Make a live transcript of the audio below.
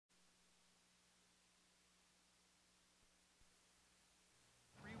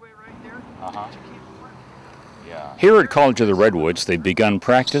Here at College of the Redwoods, they've begun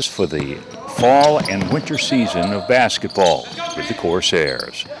practice for the fall and winter season of basketball with the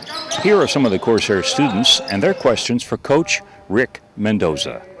Corsairs. Here are some of the Corsair students and their questions for Coach Rick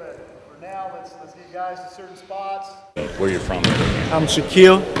Mendoza. For now, let's get guys to certain spots. Where are you from? I'm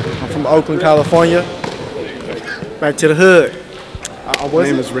Shaquille. I'm from Oakland, California. Back to the hood. My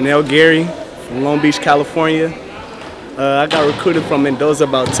name is Renell Gary from Long Beach, California. I got recruited from Mendoza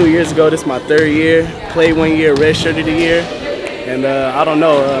about 2 years ago. This is my 3rd year. Played 1 year, redshirt of the year. And I don't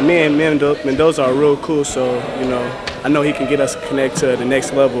know, me and Mendoza are real cool, so, you know, I know he can get us connect to the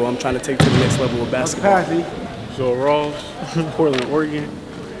next level. I'm trying to take to the next level with basketball. So Ross, Portland, Oregon.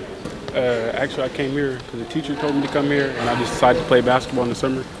 Actually, I came here because the teacher told me to come here, and I just decided to play basketball in the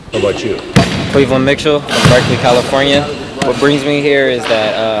summer. How about you? Cleveland Mitchell from Berkeley, California. What brings me here is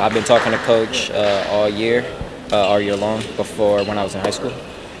that I've been talking to Coach all year long before when I was in high school.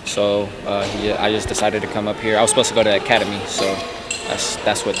 So I just decided to come up here. I was supposed to go to the academy, so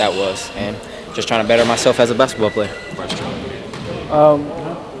that's what that was, and just trying to better myself as a basketball player.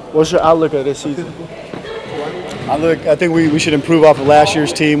 What's your outlook of this season? I think we should improve off of last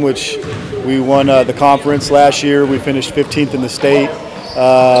year's team, which we won the conference last year. We finished 15th in the state.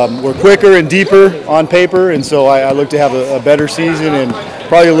 We're quicker and deeper on paper, and so I look to have a better season and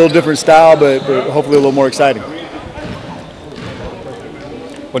probably a little different style, but hopefully a little more exciting.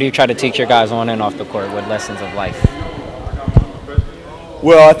 What do you try to teach your guys on and off the court? What lessons of life?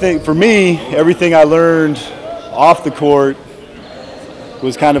 Well, I think for me, everything I learned off the court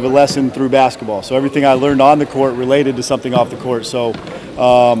was kind of a lesson through basketball. So everything I learned on the court related to something off the court. So,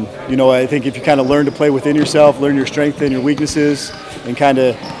 you know, I think if you kind of learn to play within yourself, learn your strengths and your weaknesses, and kind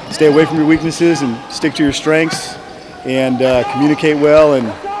of stay away from your weaknesses and stick to your strengths and communicate well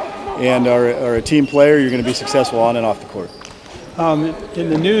and are a team player, you're going to be successful on and off the court. In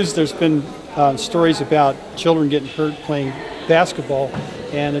the news, there's been stories about children getting hurt playing basketball,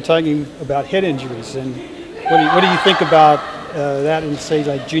 and they're talking about head injuries. And what do you think about that in, say,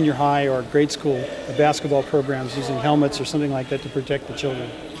 like junior high or grade school basketball programs using helmets or something like that to protect the children?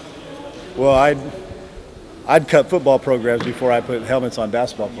 Well, I'd cut football programs before I put helmets on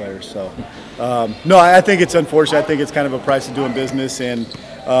basketball players. So, no, I think it's unfortunate. I think it's kind of a price of doing business, and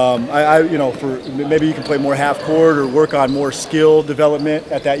you know, for maybe you can play more half court or work on more skill development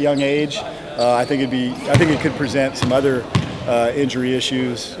at that young age. I think it could present some other injury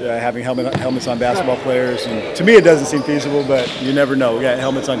issues, having helmets on basketball players. And to me, it doesn't seem feasible, but you never know. We got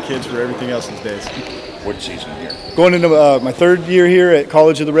helmets on kids for everything else these days. What season here? Going into my 3rd year here at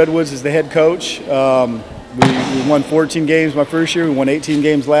College of the Redwoods as the head coach. We won 14 games my first year. We won 18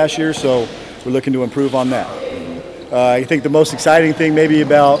 games last year, so we're looking to improve on that. I think the most exciting thing maybe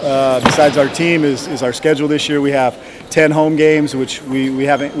about besides our team is our schedule this year. We have 10 home games, which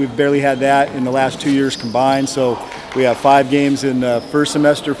we've barely had that in the last 2 years combined. So we have 5 games in the first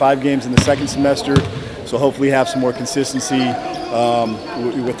semester, 5 games in the second semester. So hopefully have some more consistency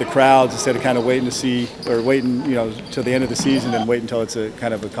with the crowds instead of kind of waiting you know, till the end of the season and wait until it's a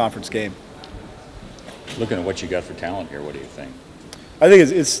kind of a conference game. Looking at what you got for talent here, what do you think? I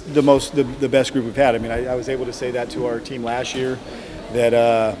think it's the best group we've had. I mean, I was able to say that to our team last year,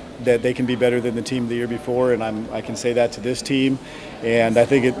 that they can be better than the team the year before, and I can say that to this team, and I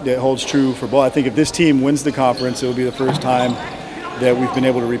think it holds true for both. I think if this team wins the conference, it will be the first time that we've been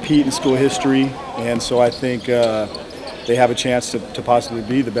able to repeat in school history, and so I think they have a chance to possibly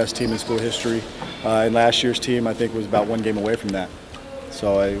be the best team in school history. And last year's team, I think, was about 1 game away from that.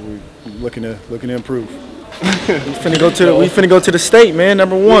 So we're looking to improve. We finna go to the state, man.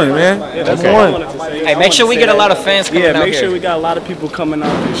 Number 1, man. Yeah, that's number 1. Hey, make sure we get a lot of fans coming out here. Yeah, make sure we got a lot of people coming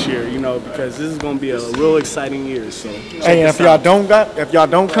out this year, you know, because this is going to be a real exciting year. So, hey, if y'all don't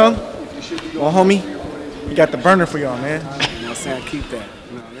come, well, homie, we got the burner for y'all, man. You know what I'm saying? Keep that.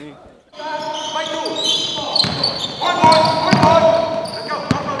 You know what I mean?